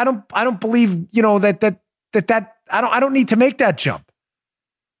 I don't believe, that I don't need to make that jump.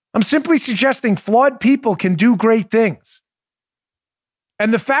 I'm simply suggesting flawed people can do great things.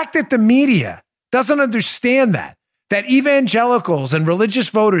 And the fact that the media doesn't understand that evangelicals and religious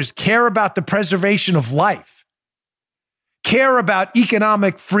voters care about the preservation of life, care about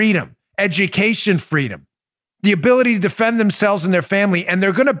economic freedom, education freedom, the ability to defend themselves and their family, and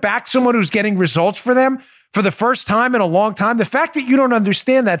they're going to back someone who's getting results for them for the first time in a long time. The fact that you don't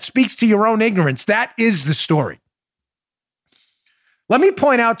understand that speaks to your own ignorance. That is the story. Let me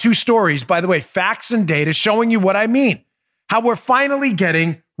point out 2 stories, by the way, facts and data showing you what I mean, how we're finally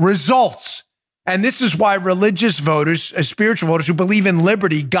getting results. And this is why religious voters, spiritual voters who believe in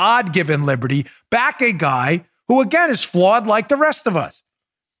liberty, God-given liberty, back a guy who, again, is flawed like the rest of us.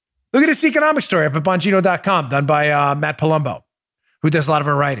 Look at this economic story up at Bongino.com, done by Matt Palumbo, who does a lot of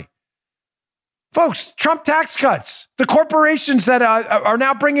our writing. Folks, Trump tax cuts. The corporations that are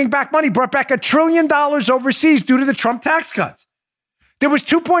now bringing back money brought back $1 trillion overseas due to the Trump tax cuts. There was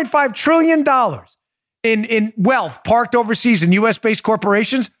 $2.5 trillion in wealth parked overseas in U.S.-based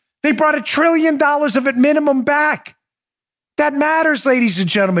corporations. They brought $1 trillion of it minimum back. That matters, ladies and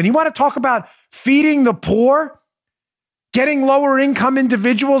gentlemen. You want to talk about feeding the poor? Getting lower income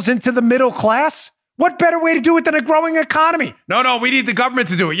individuals into the middle class? What better way to do it than a growing economy? No, we need the government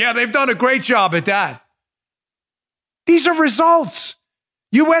to do it. Yeah, they've done a great job at that. These are results.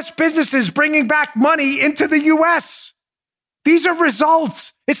 U.S. businesses bringing back money into the U.S. These are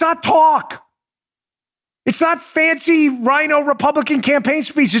results. It's not talk. It's not fancy rhino Republican campaign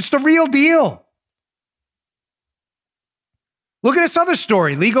speech. It's the real deal. Look at this other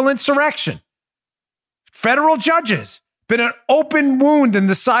story, legal insurrection. Federal judges. Been an open wound in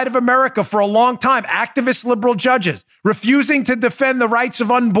the side of America for a long time. Activist liberal judges refusing to defend the rights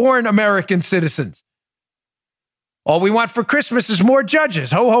of unborn American citizens. All we want for Christmas is more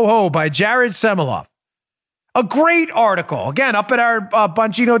judges. Ho, ho, ho, by Jared Semiloff. A great article, again, up at our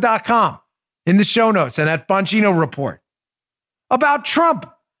Bongino.com in the show notes and at Bongino Report about Trump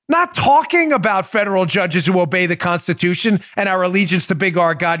not talking about federal judges who obey the Constitution and our allegiance to big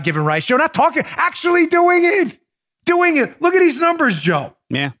R, God-given rights. Joe, not talking, actually doing it. Doing it. Look at these numbers, Joe.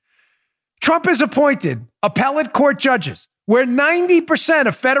 Yeah. Trump has appointed appellate court judges where 90%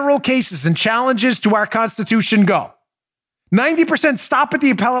 of federal cases and challenges to our Constitution go. 90% stop at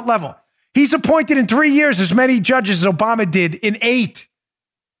the appellate level. He's appointed in 3 years as many judges as Obama did in 8.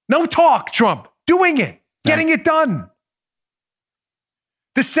 No talk, Trump. Doing it. Getting it done.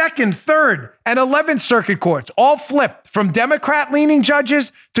 The 2nd, 3rd, and 11th Circuit courts all flipped from Democrat-leaning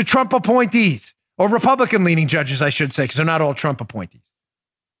judges to Trump appointees. Or Republican-leaning judges, I should say, because they're not all Trump appointees.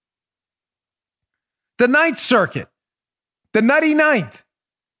 The 9th Circuit, the nutty 9th,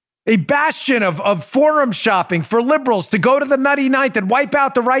 a bastion of forum shopping for liberals to go to the nutty 9th and wipe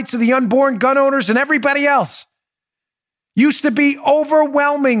out the rights of the unborn gun owners and everybody else. Used to be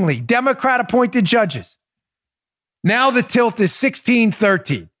overwhelmingly Democrat-appointed judges. Now the tilt is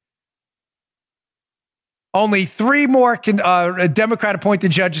 16-13. Only 3 more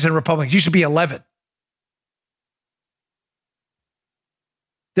Democrat-appointed judges and Republicans. Used to be 11.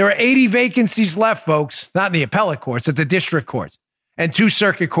 There are 80 vacancies left, folks, not in the appellate courts, at the district courts, and 2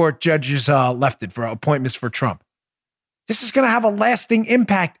 circuit court judges left it for appointments for Trump. This is going to have a lasting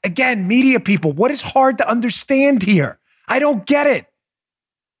impact. Again, media people, what is hard to understand here? I don't get it.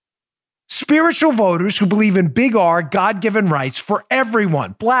 Spiritual voters who believe in big R, God-given rights for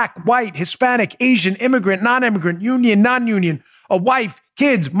everyone, black, white, Hispanic, Asian, immigrant, non-immigrant, union, non-union, a wife,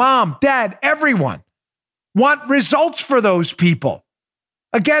 kids, mom, dad, everyone, want results for those people.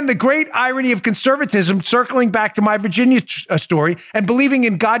 Again, the great irony of conservatism, circling back to my Virginia story and believing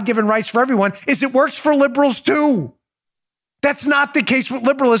in God-given rights for everyone, is it works for liberals too. That's not the case with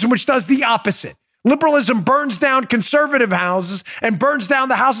liberalism, which does the opposite. Liberalism burns down conservative houses and burns down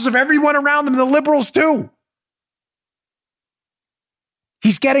the houses of everyone around them, the liberals too.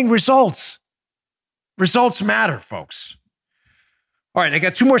 He's getting results. Results matter, folks. All right, I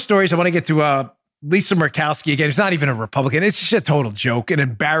got 2 more stories. I want to get to Lisa Murkowski again. It's not even a Republican. It's just a total joke, an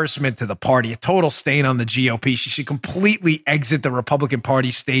embarrassment to the party, a total stain on the GOP. She should completely exit the Republican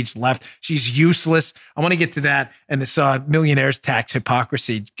Party stage left. She's useless. I want to get to that and this millionaire's tax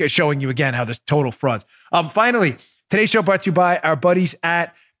hypocrisy, showing you again how there's total frauds. Finally, today's show brought to you by our buddies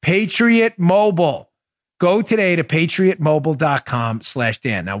at Patriot Mobile. Go today to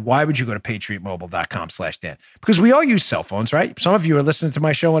patriotmobile.com/Dan. Now, why would you go to patriotmobile.com/Dan? Because we all use cell phones, right? Some of you are listening to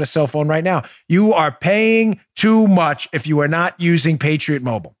my show on a cell phone right now. You are paying too much if you are not using Patriot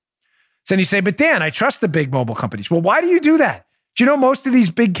Mobile. So then you say, but Dan, I trust the big mobile companies. Well, why do you do that? Do you know most of these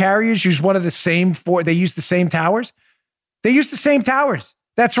big carriers use they use the same towers? They use the same towers.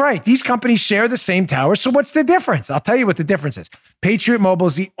 That's right. These companies share the same towers. So what's the difference? I'll tell you what the difference is. Patriot Mobile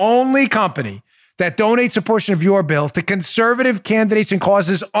is the only company that donates a portion of your bill to conservative candidates and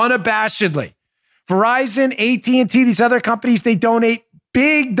causes unabashedly. Verizon, AT&T, these other companies, they donate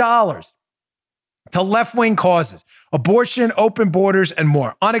big dollars to left-wing causes, abortion, open borders, and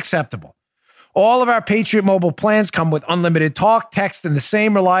more. Unacceptable. All of our Patriot Mobile plans come with unlimited talk, text, and the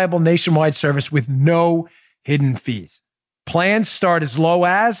same reliable nationwide service with no hidden fees. Plans start as low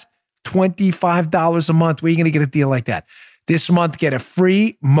as $25 a month. Where are you going to get a deal like that? This month, get a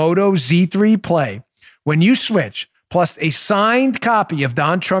free Moto Z3 Play when you switch, plus a signed copy of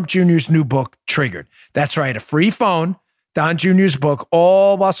Don Trump Jr.'s new book, Triggered. That's right, a free phone, Don Jr.'s book,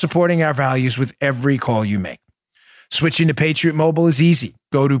 all while supporting our values with every call you make. Switching to Patriot Mobile is easy.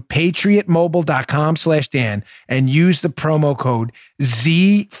 Go to patriotmobile.com/Dan and use the promo code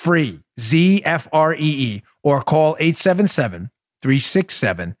ZFREE, ZFREE, or call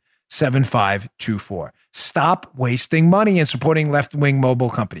 877-367-7524. Stop wasting money and supporting left-wing mobile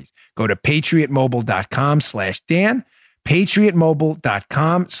companies. Go to patriotmobile.com/Dan,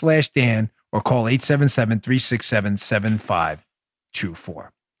 patriotmobile.com/Dan, or call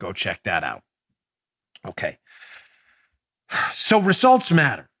 877-367-7524. Go check that out. Okay. So results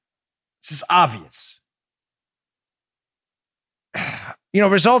matter. This is obvious.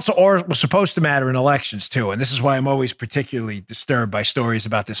 Results were supposed to matter in elections too. And this is why I'm always particularly disturbed by stories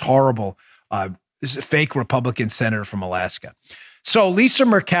about this horrible fake Republican senator from Alaska. So Lisa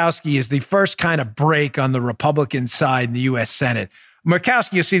Murkowski is the first kind of break on the Republican side in the U.S. Senate.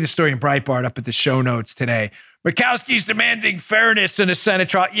 Murkowski, you'll see the story in Breitbart up at the show notes today. Murkowski's demanding fairness in a Senate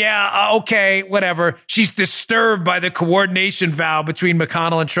trial. Yeah, okay, whatever. She's disturbed by the coordination vow between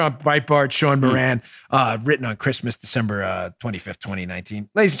McConnell and Trump. Breitbart, Sean Moran, written on Christmas, December 25th, 2019.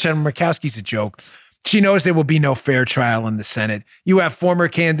 Ladies and gentlemen, Murkowski's a joke. She knows there will be no fair trial in the Senate. You have former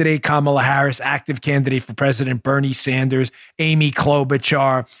candidate Kamala Harris, active candidate for president Bernie Sanders, Amy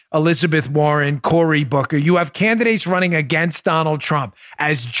Klobuchar, Elizabeth Warren, Cory Booker. You have candidates running against Donald Trump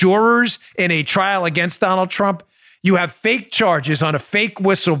as jurors in a trial against Donald Trump. You have fake charges on a fake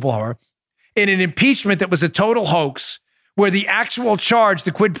whistleblower in an impeachment that was a total hoax, where the actual charge,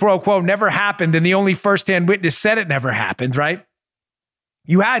 the quid pro quo, never happened, and the only firsthand witness said it never happened, right?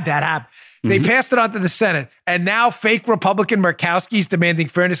 You had that happen. They passed it on to the Senate, and now fake Republican Murkowski's demanding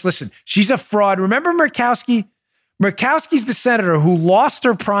fairness. Listen, she's a fraud. Remember Murkowski? Murkowski's the senator who lost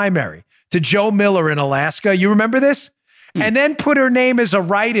her primary to Joe Miller in Alaska. You remember this? And then put her name as a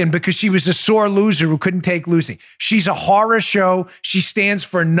write-in because she was a sore loser who couldn't take losing. She's a horror show. She stands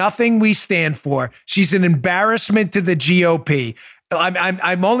for nothing we stand for. She's an embarrassment to the GOP.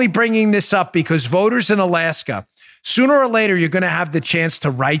 I'm only bringing this up because voters in Alaska, sooner or later, you're going to have the chance to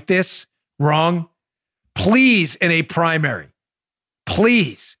write this wrong. Please, in a primary,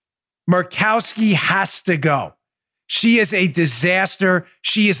 please, Murkowski has to go. She is a disaster.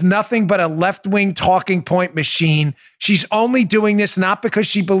 She is nothing but a left-wing talking point machine. She's only doing this not because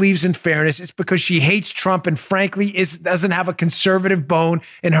she believes in fairness. It's because she hates Trump and frankly doesn't have a conservative bone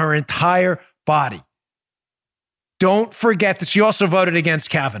in her entire body. Don't forget that she also voted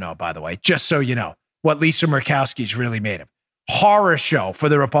against Kavanaugh, by the way, just so you know what Lisa Murkowski's really made of. Horror show for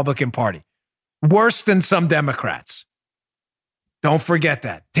the Republican Party. Worse than some Democrats. Don't forget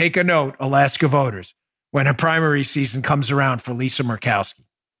that. Take a note, Alaska voters, when her primary season comes around for Lisa Murkowski.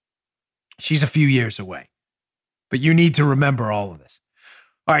 She's a few years away. But you need to remember all of this.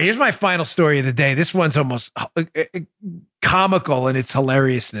 All right, here's my final story of the day. This one's almost comical in its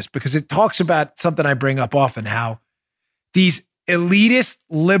hilariousness because it talks about something I bring up often, how these elitist,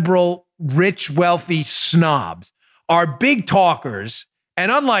 liberal, rich, wealthy snobs are big talkers.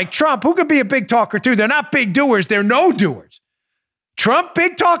 And unlike Trump, who could be a big talker too, they're not big doers, they're no doers. Trump,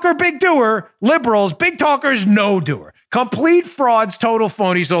 big talker, big doer. Liberals, big talkers, no doer. Complete frauds, total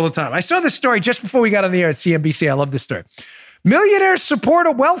phonies all the time. I saw this story just before we got on the air at CNBC. I love this story. Millionaires support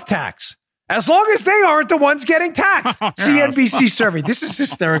a wealth tax as long as they aren't the ones getting taxed. CNBC survey. This is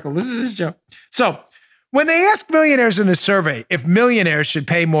hysterical. This is a joke. So when they ask millionaires in a survey if millionaires should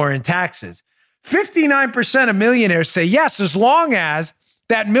pay more in taxes, 59% of millionaires say yes, as long as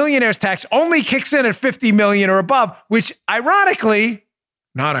that millionaire's tax only kicks in at 50 million or above, which ironically,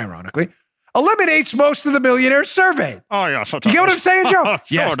 not ironically, eliminates most of the millionaires surveyed. Oh, yes. You get what I'm saying, Joe?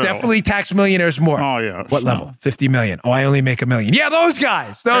 Yes, do. definitely tax millionaires more. Oh, yeah. What level? 50 million. Oh, I only make $1 million. Yeah, those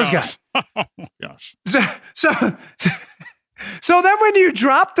guys. Yes. So then when you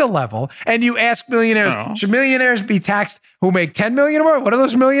drop the level and you ask millionaires, should millionaires be taxed who make 10 million or more? What do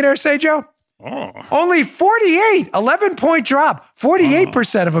those millionaires say, Joe? Only 48, 11-point drop.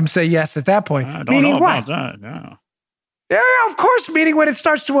 48% of them say yes at that point. I don't meaning know what? about that. No. Yeah, of course. Meaning when it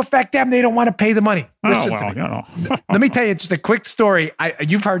starts to affect them, they don't want to pay the money. Listen to me. Let me tell you just a quick story.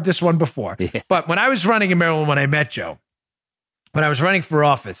 You've heard this one before. Yeah. But when I was running in Maryland, when I met Joe, when I was running for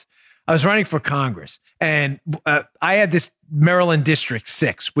office, I was running for Congress. And I had this Maryland District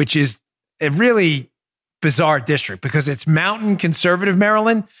 6, which is a really bizarre district because it's mountain conservative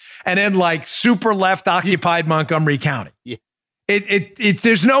Maryland and then like super left occupied Montgomery County. Yeah.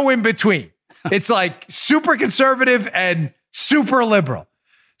 There's no in between. It's like super conservative and super liberal.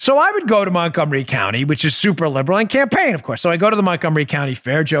 So I would go to Montgomery County, which is super liberal, and campaign, of course. So I go to the Montgomery County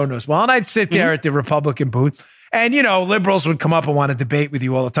Fair, Joe knows well, and I'd sit there at the Republican booth. And, liberals would come up and want to debate with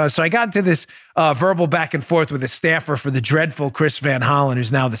you all the time. So I got into this verbal back and forth with a staffer for the dreadful Chris Van Hollen,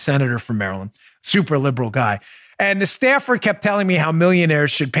 who's now the senator from Maryland, super liberal guy. And the staffer kept telling me how millionaires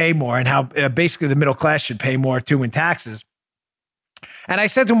should pay more and how basically the middle class should pay more too in taxes. And I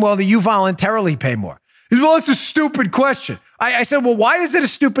said to him, well, do you voluntarily pay more? He said, well, it's a stupid question. I said, well, why is it a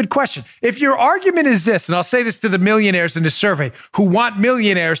stupid question? If your argument is this, and I'll say this to the millionaires in the survey who want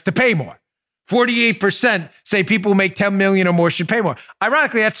millionaires to pay more, 48% say people who make $10 million or more should pay more.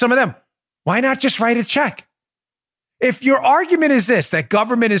 Ironically, that's some of them. Why not just write a check? If your argument is this, that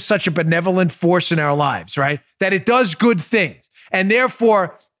government is such a benevolent force in our lives, right? That it does good things, and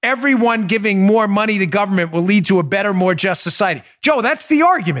therefore everyone giving more money to government will lead to a better, more just society. Joe, that's the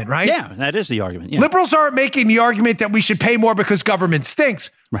argument, right? Yeah, that is the argument. Yeah. Liberals aren't making the argument that we should pay more because government stinks.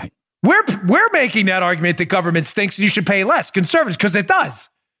 Right. We're making that argument that government stinks and you should pay less. Conservatives, because it does.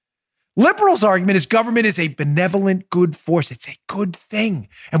 Liberals' argument is government is a benevolent, good force. It's a good thing.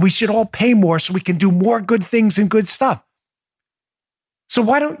 And we should all pay more so we can do more good things and good stuff. So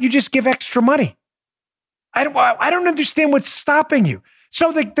why don't you just give extra money? I don't understand what's stopping you.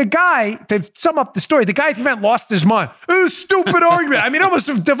 So the guy, to sum up the story, the guy at the event lost his mind. It was a stupid argument. I mean, it almost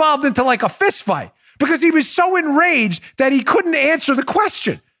devolved into like a fist fight because he was so enraged that he couldn't answer the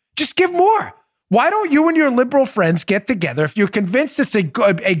question. Just give more. Why don't you and your liberal friends get together? If you're convinced it's a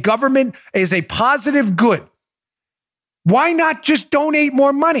government is a positive good, why not just donate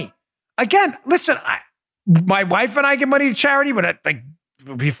more money? Again, listen, my wife and I give money to charity, but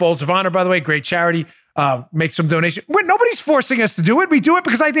be Folds of Honor, by the way, great charity. Make some donation. Nobody's forcing us to do it. We do it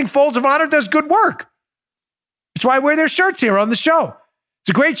because I think Folds of Honor does good work. That's why I wear their shirts here on the show. It's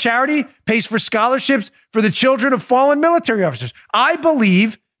a great charity, pays for scholarships for the children of fallen military officers. I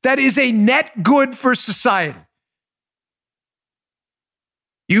believe that is a net good for society.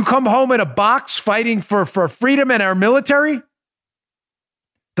 You come home in a box fighting for freedom and our military.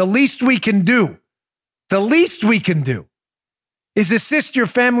 The least we can do is assist your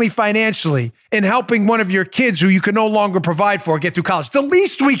family financially in helping one of your kids who you can no longer provide for get through college. The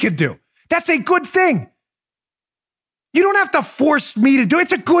least we could do. That's a good thing. You don't have to force me to do it.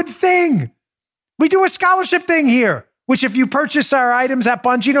 It's a good thing. We do a scholarship thing here, which if you purchase our items at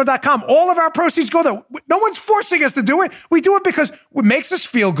Bongino.com, all of our proceeds go there. No one's forcing us to do it. We do it because it makes us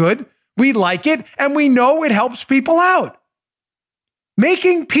feel good. We like it, and we know it helps people out.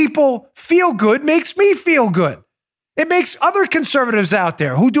 Making people feel good makes me feel good. It makes other conservatives out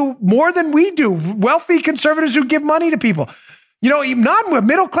there who do more than we do, wealthy conservatives who give money to people.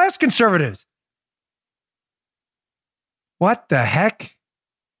 Non-middle-class conservatives. What the heck?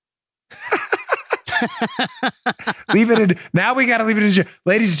 Leave it in. Now we got to leave it in.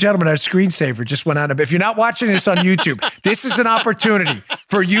 Ladies and gentlemen, our screensaver just went out. If you're not watching this on YouTube, this is an opportunity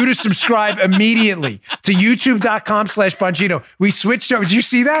for you to subscribe immediately to youtube.com/Bongino. We switched over. Did you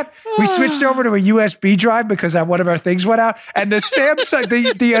see that? We switched over to a USB drive because one of our things went out, and the Samsung,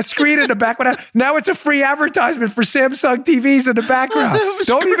 the screen in the back went out. Now it's a free advertisement for Samsung TVs in the background.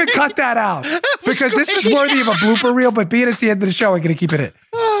 Don't even cut that out because this is worthy of a blooper reel, but being it's the end of the show, I'm going to keep it in.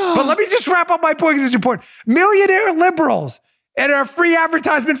 But let me just wrap up my point because it's important. Millionaire liberals and our free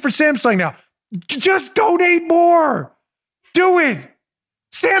advertisement for Samsung now. Just donate more. Do it.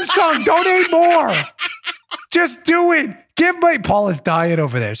 Samsung, donate more. Just do it. Give money. Paul is dying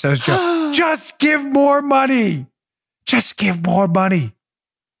over there. So is Joe. Just give more money. Just give more money.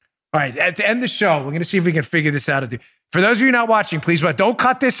 All right. At the end of the show, we're going to see if we can figure this out. For those of you not watching, please don't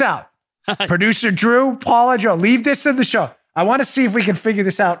cut this out. Producer Drew, Paula, Joe, leave this in the show. I want to see if we can figure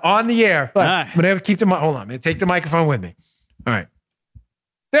this out on the air. But I'm going to keep hold on. I'm going to take the microphone with me. All right.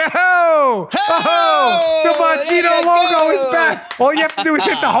 Oh, the Bongino logo is back. All you have to do is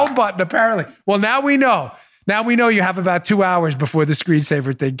hit the home button, apparently. Well, now we know. Now we know you have about 2 hours before the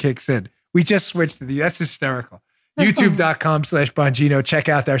screensaver thing kicks in. We just switched to that's hysterical. YouTube.com/Bongino. Check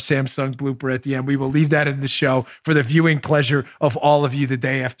out our Samsung blooper at the end. We will leave that in the show for the viewing pleasure of all of you the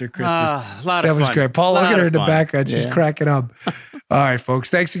day after Christmas. That was great. Paul, look at her in the background. She's cracking up. All right, folks.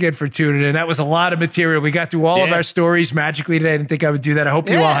 Thanks again for tuning in. That was a lot of material. We got through all of our stories magically today. I didn't think I would do that. I hope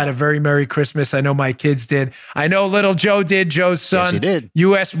you all had a very Merry Christmas. I know my kids did. I know little Joe did. Joe's son, yes, he did.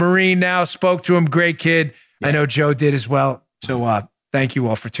 U.S. Marine now, spoke to him. Great kid. Yeah. I know Joe did as well. So thank you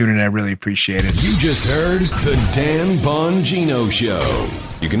all for tuning in. I really appreciate it. You just heard The Dan Bongino Show.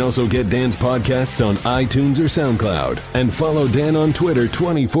 You can also get Dan's podcasts on iTunes or SoundCloud. And follow Dan on Twitter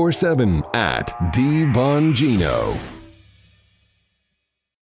 24/7 @DBongino.